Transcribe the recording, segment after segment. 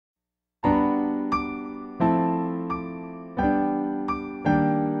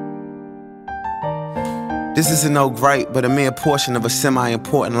This isn't no gripe, but a mere portion of a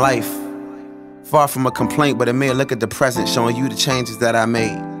semi-important life. Far from a complaint, but a mere look at the present, showing you the changes that I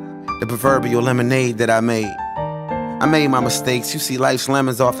made, the proverbial lemonade that I made. I made my mistakes. You see, life's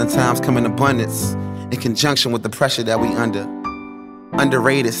lemons oftentimes come in abundance, in conjunction with the pressure that we under.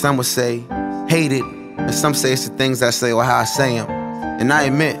 Underrated, some would say, hated, and some say it's the things I say or how I say them. And I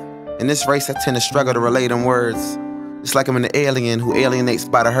admit, in this race I tend to struggle to relate them words. It's like I'm an alien who alienates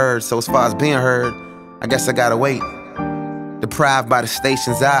by the herd, so as far as being heard, I guess I gotta wait. Deprived by the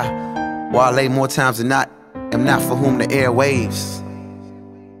stations, Wale more times than not, am not for whom the air waves.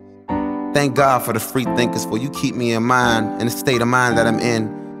 Thank God for the free thinkers, for you keep me in mind, in the state of mind that I'm in.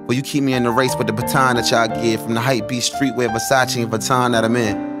 For you keep me in the race with the baton that y'all give, from the hype beat streetwear Versace and Vuitton that I'm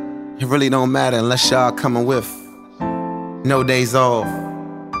in. It really don't matter unless y'all coming with no days off.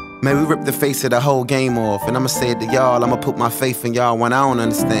 Man, we rip the face of the whole game off, and I'ma say it to y'all, I'ma put my faith in y'all when I don't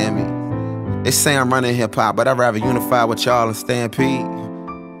understand me. They say I'm running hip-hop, but I'd rather unify with y'all and stampede.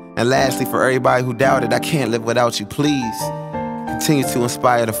 And lastly, for everybody who doubted, I can't live without you, please. Continue to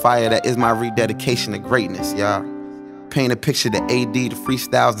inspire the fire that is my rededication to greatness, y'all. Paint a picture, the AD, the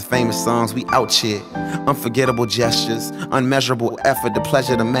freestyles, the famous songs, we out here. Unforgettable gestures, unmeasurable effort, the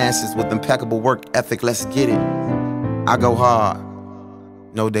pleasure of the masses with impeccable work ethic, let's get it. I go hard,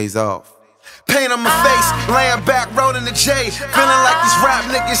 no days off. Paint on my face, laying back, rolling the J. Feeling like these rap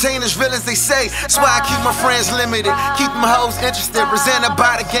niggas ain't as real as they say. That's why I keep my friends limited, keep my hoes interested. Presented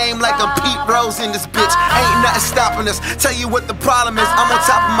by the game like I'm Pete Rose in this bitch. Ain't nothing stopping us. Tell you what the problem is, I'm on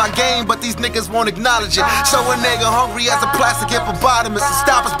top of my game, but these niggas won't acknowledge it. So a nigga hungry as a plastic hippopotamus. To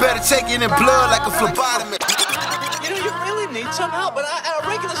stop us better taking in blood like a phlebotomist. You know, you really need some help, but a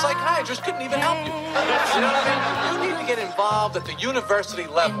regular psychiatrist couldn't even help you. You know what I mean? You need to get involved at the university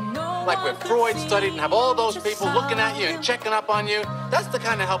level. Like where Freud studied and have all those people looking at you and checking up on you. That's the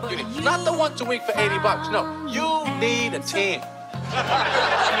kind of help you need. Not the once a week for $80. No, you need a team.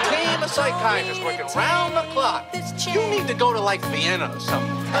 A team of psychiatrists working round the clock. You need to go to like Vienna or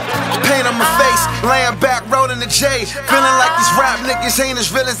something. Paint on my face, laying back, rolling the J. Feeling like these rap niggas ain't as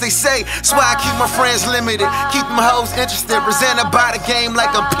real as they say. That's why I keep my friends limited, keep my hoes interested. Presented by the game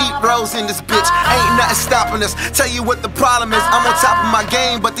like I'm Pete Rose in this bitch. Ain't nothing stopping us. Tell you what the problem is, I'm on top of my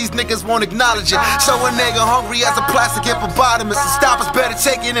game, but these niggas won't acknowledge it. So a nigga hungry as a plastic hippopotamus. To stop us better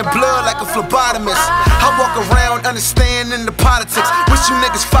taking in blood like a phlebotomist. I walk around understanding the politics. Wish you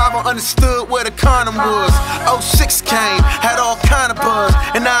niggas 5 understood where the condom was. 06 came, had all kind of buzz.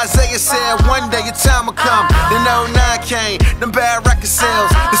 And Isaiah said one day your time will come. Then 09 came, them bad record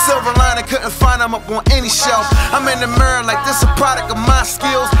sales. The silver lining couldn't find them up on any shelf. I'm in the mirror like this a product of my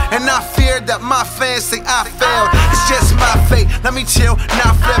skills, and I fear that my fans say I failed. It's just my fate, let me chill,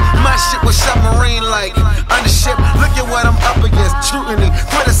 not flip. My shit was submarine like under ship. Look at what I'm up against, scrutiny,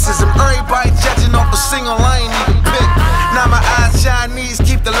 criticism. Everybody judging off a single I ain't even pick. Now my eyes Chinese,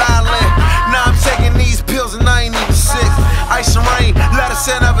 keep the lie lit. Now I'm taking these pills and I ain't even sick. Ice and rain, let us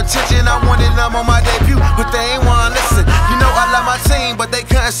send of attention. I wanted them on my debut, but they ain't wanna listen. You know I love my team, but they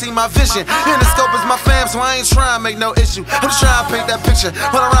couldn't see my vision. In the scope is my fam, so I ain't trying to make no issue. I'm just trying to paint that picture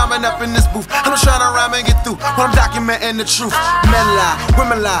while I'm rhyming up in this booth. I'm just trying to rhyme and get through while I'm documenting the truth. Men lie,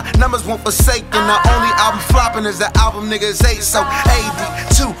 women lie, numbers won't forsake. And the only album flopping is the album niggas hate. So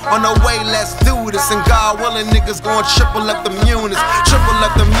AD2 on the way, let's do this. And God willing, niggas gon' triple up them units, triple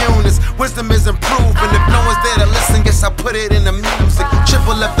up them units. Wisdom is improved, and if no one's there to listen, guess I put it in the music.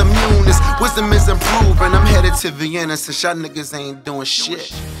 Triple up them units, wisdom is improved, and I'm headed to Vienna since y'all niggas ain't doing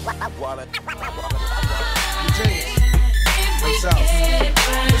shit. It's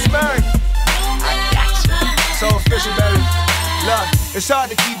Mary. I got you. So official, baby. Look, it's hard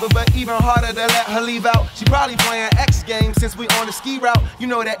to keep her, but even harder to let her leave out. She probably playing X Games since we on the ski route. You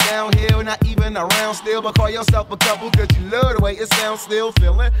know that downhill, not even around still, but call yourself a couple, cause you love the way it sounds still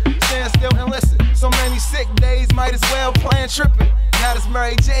feeling. Stand still and listen. So many sick days, might as well plan tripping. Now this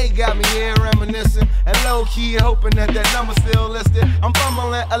Mary J got me here reminiscing and low-key hoping that that number's still listed. I'm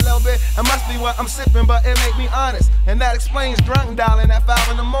fumbling a little bit, it must be what I'm sipping, but it make me honest. And that explains drunk dialing at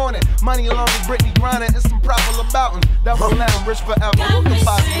 5 in the morning. Money along with Britney grinding and some proper about double lamb, rich forever, who could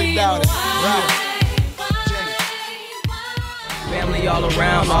possibly doubt it? Right. Family all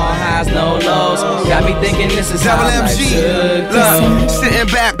around, all highs, no lows. Got me thinking this is how life should go. Sitting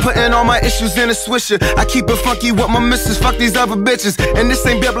back, putting all my issues in a swisher. I keep it funky with my missus, fuck these other bitches. And this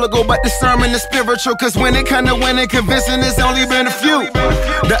ain't biblical, but the sermon is spiritual. Cause when it come to winning, convincing, it's only been a few.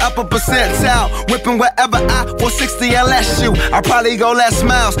 The upper percentile, whipping wherever I 460 LSU. I probably go less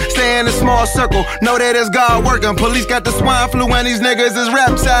miles, stay in a small circle. Know that it's God working. Police got the swine flu and these niggas is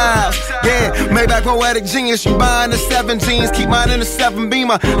reptiles. Yeah, Maybach poetic genius, you buying the 7 jeans, keep mine in the 7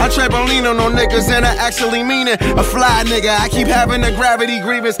 Beamer. I trampoline on niggas and I actually mean it. A fly nigga, I keep having a gravity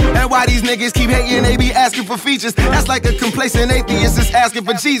grievance. And why these niggas keep hating, they be asking for features. That's like a complacent atheist is asking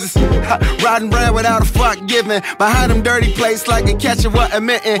for Jesus. Riding around without a fuck giving. Behind them dirty plates like a catcher what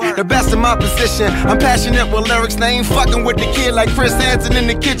admitting. The best in my position, I'm passionate with lyrics. They ain't fucking with the kid like Chris Anson in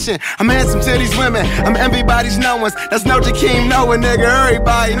the kitchen. I'm handsome to these women, I'm everybody's knowing. That's no Jakeem knowing, nigga,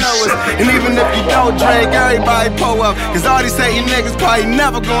 everybody knows us. And even if you don't drink, everybody pull up. Cause all these hating niggas probably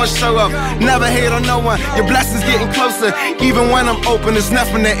never gonna show up. Never hate on no one, your blessings getting closer. Even when I'm open, it's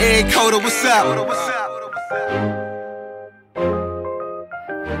nothing to egg coda. What's up?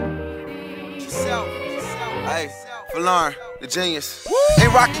 Hey, for Lauren, the genius.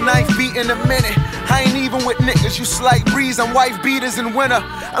 Ain't rocked 9 feet in a minute. I ain't even with niggas, you slight breeze, I'm wife beaters in winter.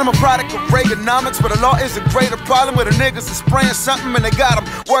 I'm a product of Reaganomics, but the law is a greater problem where the niggas is spraying something and they got them.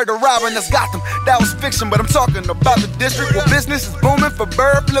 Word to Robin, that's got them. That was fiction, but I'm talking about the district where business is booming for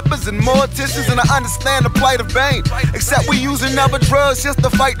bird flippers and morticians, and I understand the plight of pain. Except we using other drugs just to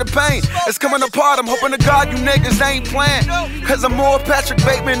fight the pain. It's coming apart, I'm hoping to God you niggas ain't playing. Cause I'm more Patrick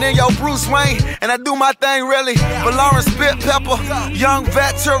Bateman than yo Bruce Wayne, and I do my thing really. But Lawrence Spit Pepper, young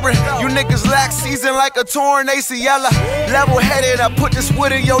veteran, you niggas lack season like a torn ACL. Level-headed, I put this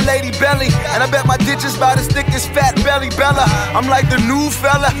wood in your lady belly, and I bet my ditches about as thick as Fat Belly Bella. I'm like the new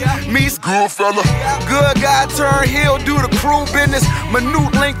fella, me's good fella. Good guy turn heel, do the crew business.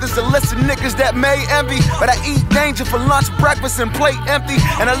 Minute length is a list of niggas that may envy, but I eat danger for lunch, breakfast, and plate empty.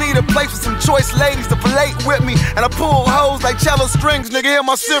 And I leave a place for some choice ladies to fillet with me, and I pull hoes like cello strings, nigga, hear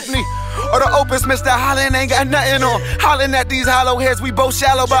my symphony. Or the opus, Mr. Hollin ain't got nothing on. Hollin at these hollow heads, we both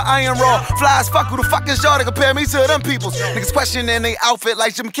shallow, but I am raw. Flies, fuck, who the fuck is y'all to compare me to them peoples? Niggas questioning they outfit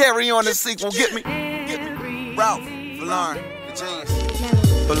like Jim Carrey on the sequel. Get me, Ralph, Lauren, the genius.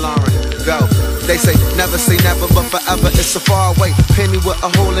 For Lauren, go. They say never, but forever it's so far away. Penny with a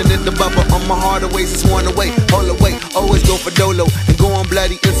hole in it, the bubble on my heart always is one away. Hold away, always go for dolo and go on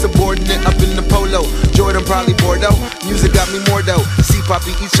bloody insubordinate up in the polo. Jordan probably Bordeaux, music got me more though. See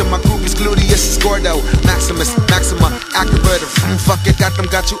Poppy, each of my groupies, Cloudeater is Gordo. Maximus, Maxima, Acrobat, fuck it,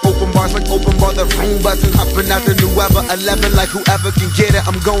 got you open bars like open bar. The room buzzing, hopping out the new ever 11 like whoever can get it.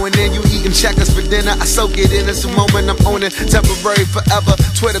 I'm going in, you eating checkers for dinner. I soak it in, it's a moment I'm owning, temporary forever.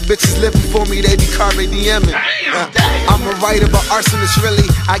 Twitter bitches living for me, they be Carve DMing. I'm a writer, but arsonist really.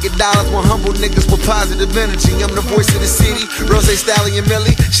 I get dollars when humble niggas with positive energy. I'm the voice of the city, Rose, Stallion,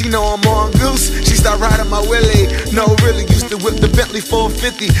 Millie. She know I'm on goose, she start riding my Willie. No, really, used to whip the Bentley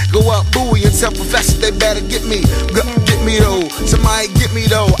 450. Go up buoy and tell professors they better get me. Get me though, somebody get me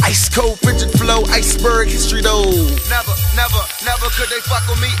though. Ice cold, frigid flow, iceberg history though. Never could they fuck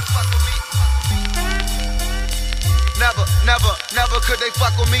with me. Never could they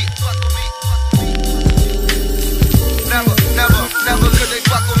fuck with me. Never could they fuck with me. Never could they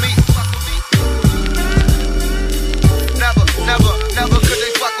fuck with me.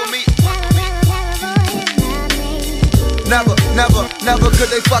 Never could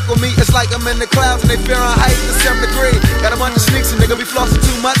they fuck with me. It's like I'm in the clouds and they fearing height to some degree. Got a bunch of sneaks and nigga be flossing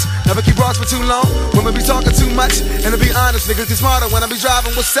too much. Never keep rocks for too long. Women be talking too much. And to be honest, niggas get smarter when I be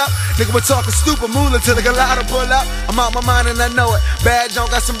driving. What's up? Nigga be talking stupid moolah till the Galata pull up. I'm out my mind and I know it. Bad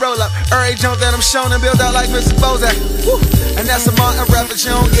junk got some roll up. Every junk that I'm showing and build out like Mr. Bozak. Woo. And that's a Martin reference.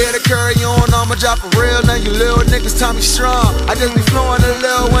 You don't get a curry on. I'ma drop a real. Now you little niggas tell me strong. I just be flowing a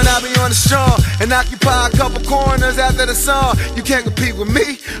little when I be on the strong. And occupy a couple corners after the song. You can't compete with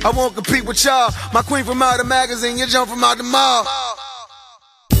me, I won't compete with y'all. My queen from out the magazine, you jump from out the mall.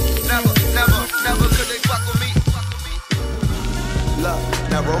 Never could they fuck with me. Look,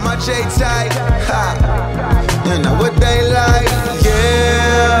 now roll my J tight, ha. You know what they like,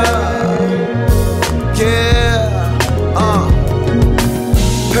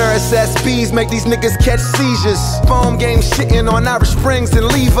 Paris SPs make these niggas catch seizures. Foam game shitting on Irish Springs and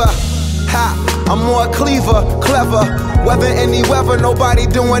Lever. Ha, I'm more cleaver, clever. Weather any weather, nobody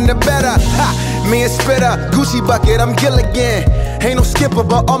doing it better. Ha, me and Spitter, Gucci bucket, I'm Gilligan. Ain't no skipper,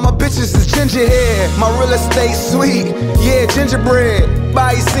 but all my bitches is ginger hair. My real estate sweet, yeah, gingerbread.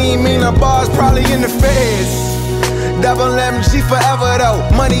 Body scene, mean the bars probably in the feds. Double MG forever though.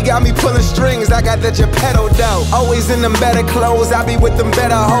 Money got me pulling strings, I got that Geppetto dough. Always in them better clothes, I be with them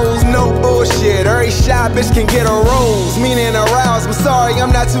better hoes. No bullshit, every shy bitch can get a rose. Meaning aroused, I'm sorry, I'm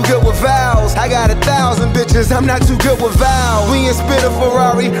not too good with vows. I got 1,000 bitches, I'm not too good with vows. We in Spit a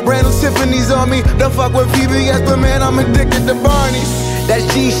Ferrari, Randall Tiffany's on me. Don't fuck with PBS, but man, I'm addicted to Barney's. That's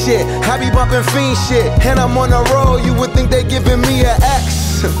G shit, I be bumping fiend shit. And I'm on the road, you would think they giving me an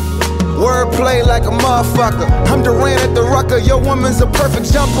X. Wordplay like a motherfucker. I'm Durant at the Rucker, your woman's a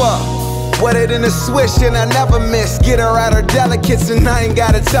perfect jumper. Wet it in a swish and I never miss. Get her out her delicates and I ain't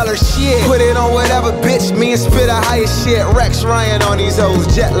gotta tell her shit. Put it on whatever, bitch. Me and Spit a higher shit. Rex Ryan on these hoes.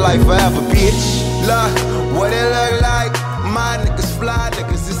 Jet life forever, bitch. Look, what it look like? My niggas fly,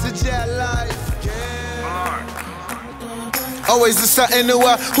 niggas, it's a jet life. Always is something new.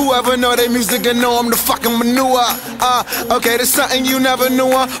 Whoever know their music and know I'm the fucking manure. Okay, there's something you never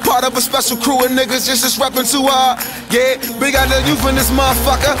knew. Part of a special crew of niggas just reppin' to yeah, we got the youth in this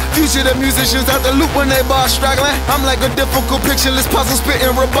motherfucker. Fugitive musicians out the loop when they bar struggling. I'm like a difficult pictureless puzzle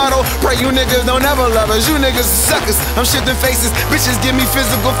spitting rebuttal. Pray you niggas don't ever love us. You niggas are suckers. I'm shifting faces. Bitches give me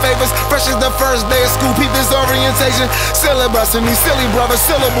physical favors. Fresh as the first day of school. Peep this orientation. Syllabus and these silly brothers.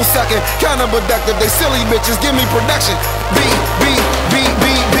 Syllable sucking. Counterproductive. They silly bitches. Give me production. Beat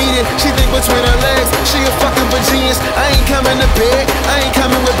it. She think between her legs, she a fucking genius. I ain't coming to bed, I ain't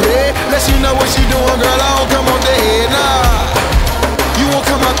coming with bread. Let you know what she doing, girl, I don't come on the head, nah. You won't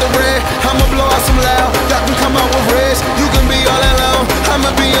come out the red, I'ma blow out some loud. Y'all can come out with reds, you can be all alone. I'ma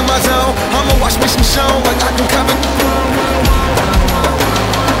be in my zone, I'ma watch me some show. Like I can come in.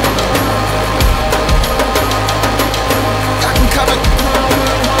 I can come in.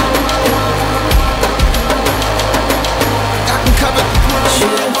 I can come in.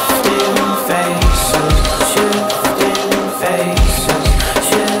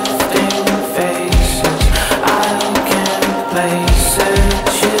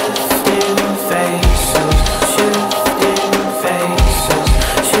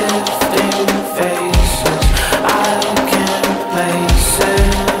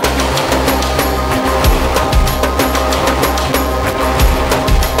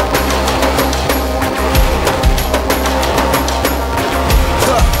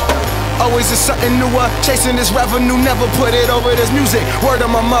 Always is something newer. Chasing this revenue, never put it over this music. Word of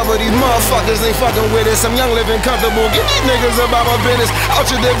my mother, these motherfuckers ain't fucking with us. I'm young, living comfortable. Get these niggas about my business.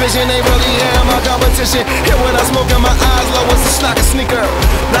 Ultra division ain't really here, my competition. Here when I smoke and my eyes low as a snocker sneaker.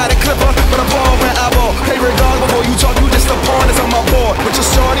 Not a clipper, but a ball when I ball. Hey, regard before you talk, you just a pawn that's on my board. With your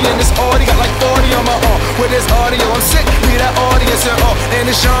shorty and this Audi, got like 40 on my arm. With this audio, I'm sick, be that audience and all. And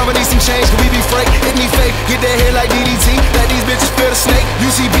this genre needs some change, can we be fake? Hit me fake, get that head like DDT. Let these bitches feel the snake.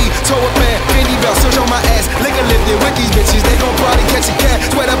 UCB, toe up man, Fendi belt, search on my ass. Liquor lifted with these bitches, they gon' probably catch a cat.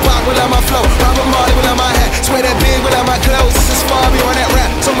 Swear that pop without my flow, Robert Marley without my hat. Swear that big without my clothes, this is far beyond that rap.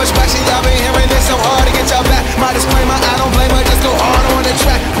 So much back shit, y'all been hearing this so hard to get y'all back. My disclaimer, I don't blame her, just go hard on the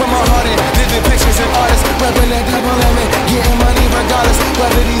track. Put my heart in, vivid pictures and artists. Rapping that double limit, getting money regardless.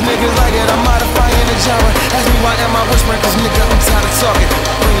 Whether these niggas like it, I'm modifying the genre. Ask me why am I whispering, cause nigga, I'm tired of talking.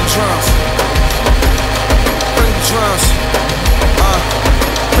 Bring the drums. Bring the drums.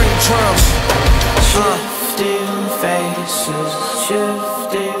 Bring the drums. Shifting faces,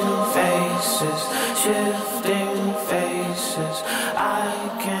 shifting faces, shifting faces. I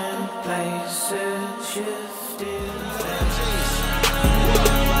can place it. Shifting faces.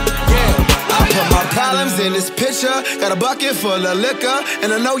 Yeah, I put my problems in this picture. Got a bucket full of liquor,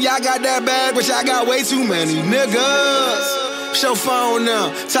 and I know y'all got that bag, but y'all got way too many niggas. Show phone now,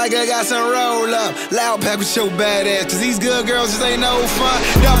 Tyga got some roll up. Loud pack with your badass, cause these good girls just ain't no fun.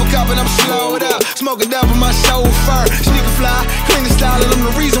 Double cup and I'm slowed up, smoking double my chauffeur. Sneaker fly, clean the style, and I'm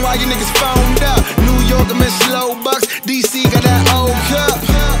the reason why you niggas phoned up. New York, I'm in slow bucks, DC got that old cup.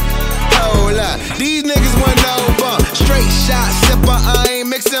 Hold up, these niggas want no bump. Straight shot, sipper, I ain't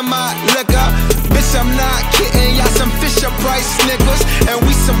mixing my liquor. Bitch, I'm not kidding, y'all some Fisher Price Snickers. And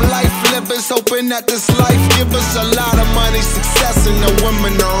we some life livers, hoping that this life give us a lot of money, success, and a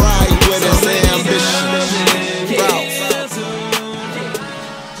woman to ride with us. Ambition.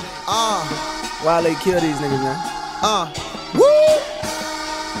 Wale kill these niggas, man. Woo!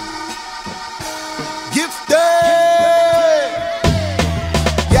 Gifted!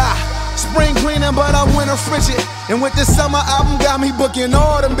 Yeah, spring cleaning, but I'm winter frigid. And with this summer album, got me booking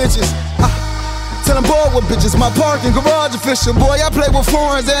all them bitches. Till I'm bored with bitches, my parking garage official. Boy, I play with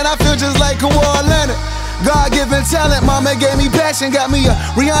foreigns and I feel just like Kawhi Leonard. God-given talent, mama gave me passion, got me a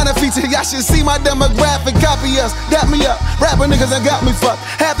Rihanna feature. Y'all should see my demographic, copy us, dap me up. Rapper niggas that got me fucked.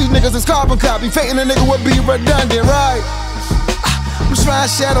 Half these niggas is carbon copy. Faking a nigga would be redundant, right? I'm trying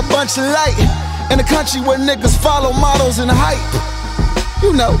to shed a bunch of light in a country where niggas follow models and hype.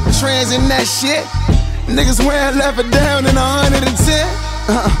 You know, trends and that shit. Niggas wearing leather down in 110.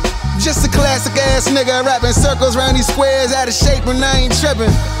 Just a classic ass nigga rapping circles round these squares out of shape and I ain't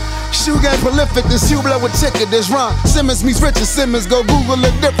tripping. Shoe game prolific, this Hubler with ticket, this Ron Simmons meets Richard Simmons, go Google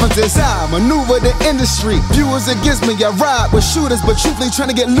the differences. I maneuver the industry, viewers against me, I ride with shooters, but truthfully trying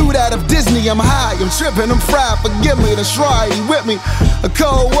to get loot out of Disney. I'm high, I'm tripping, I'm fried, forgive me, the Shry, he with me. A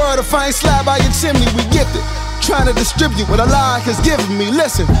cold word, a fine slab by your chimney, we gifted. Trying to distribute what Allah has given me.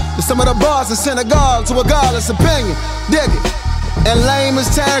 Listen to some of the bars in Senegal to a godless opinion. Dig it. And lame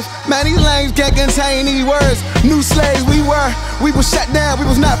as terms, man, these lames can't contain these words. New slaves we were shut down, we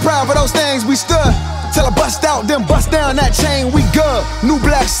was not proud for those things we stood. Till I bust out, then bust down that chain, we good. New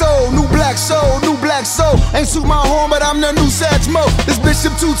black soul, new black soul, new black soul. Ain't suit my home, but I'm the new Satch Mo. This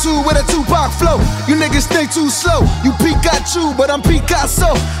Bishop Tutu with a Tupac flow. You niggas think too slow. You Pikachu, but I'm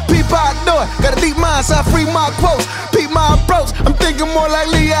Picasso. Peacock do it, got a deep mind, so I free my quotes. Peep my approach, I'm thinking more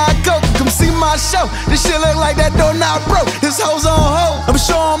like Leon Coke. Come see my show, this shit look like that door not broke. This hoe's on hold, I'm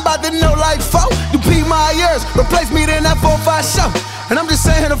sure I'm about to know like folk. You peep my ears, replace me in that 4-5 show. And I'm just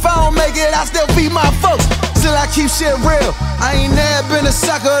saying if I don't make it, I still feed my folks. Still I keep shit real, I ain't never been a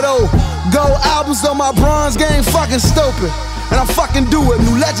sucker though. Gold albums on my bronze game, fucking stupid. And I fucking do it,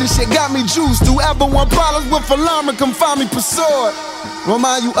 new legend shit got me juiced. Whoever want problems with alarm, come find me, pursue it.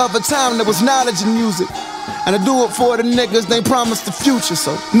 Remind you of a time there was knowledge in music. And I do it for the niggas, they promised the future.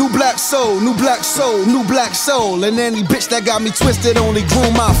 So, new black soul, new black soul, new black soul. And any bitch that got me twisted only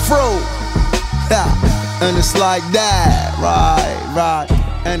grew my fro. Yeah. And it's like that, right.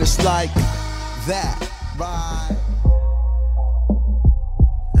 And it's like that, right.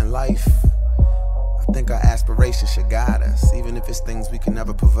 In life, I think our aspirations should guide us. Even if it's things we can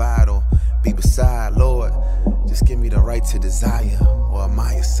never provide or be beside. Lord, just give me the right to desire or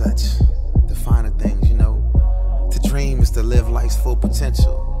admire such. The finer things, you know. To dream is to live life's full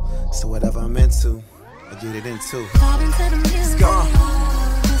potential. So whatever I'm into, I get it into. Let's go.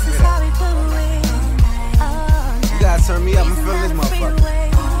 You gotta turn me up, I'm feeling this motherfucker.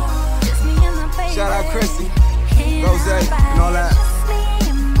 Shout out Chrissy, Rose, and all that.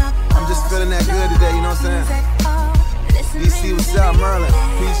 I'm just feeling that good today, you know what I'm saying? DC, what's up, Merlin,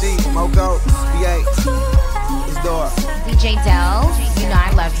 PG, Moko, BA, it's door. DJ Del, you know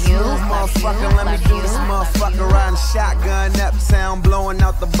I love you. Motherfucker, let me do this motherfucker riding shotgun, uptown, blowing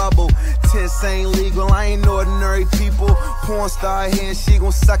out the bubble. Tits ain't legal, I ain't ordinary people. Porn star here and she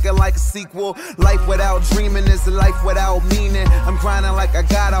gon' suck it like a sequel. Life without dreaming is a life without meaning. I'm grinding like I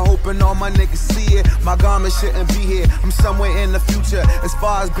gotta, hoping all my niggas see it. My garment shouldn't be here, I'm somewhere in the future. As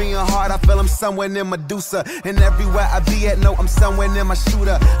far as being hard, I feel I'm somewhere near Medusa. And everywhere I be at, no, I'm somewhere near my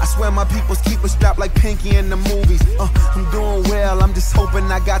shooter. I swear my peoples keep a strap like Pinky in the movies. I'm doing well, I'm just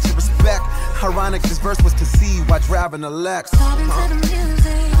hoping I got your respect. Ironic, this verse was conceived while driving a Lex.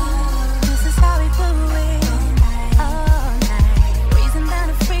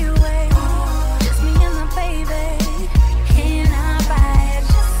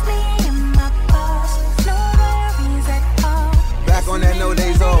 Back on that no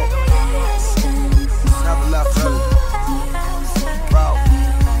days old. Never left early.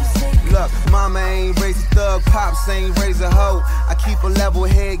 Look, mama ain't raised a thug, pops ain't raised a hoe. I keep a level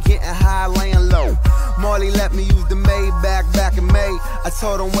head, getting high, laying low. Marley let me use the Maybach back in May. I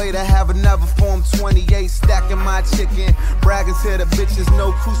told him wait, I have another form 28, stacking my chicken. Bragging to the bitches,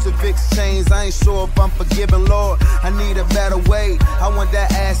 no crucifix chains. I ain't sure if I'm forgiven, Lord. I need a better way. I want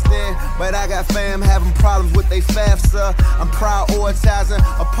that Aston, but I got fam having problems with they FAFSA. I'm prioritizing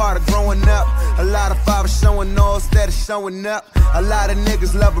a part of growing up. A lot of fathers showing all instead of showing up. A lot of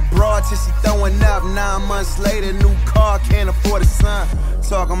niggas love a broad till she throwing up. 9 months later, new car, can't afford a son.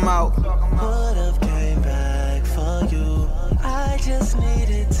 Talking about would've came back for you. I just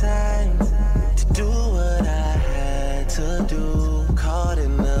needed time to do what I had to do. Caught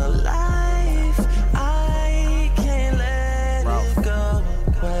in the life, I can't let it go.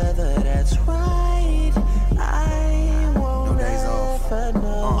 Whether that's right, I won't ever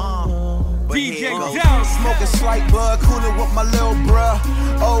know. DJ Down, smoking slight bud, cooling with my little bruh.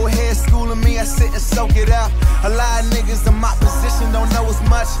 Old head schooling me, I sit and soak it up. A lot of niggas in my position don't know as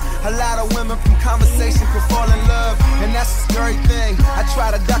much. A lot of women from conversation can fall in love, and that's a scary thing. I try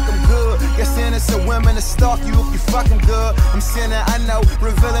to duck them good. Guess innocent women to stalk you if you fucking good. I'm sinning, I know,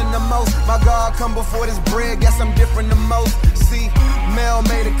 revealing the most. My God come before this bread, guess I'm different than most. See, Mel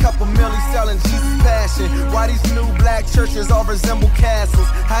made a couple million selling Jesus passion. Why these new black churches all resemble castles?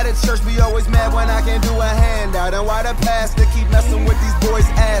 How did church be always mad when I can't do a handout? And why the pastor keep messing with these boys'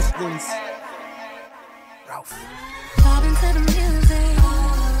 Astons? Ralph.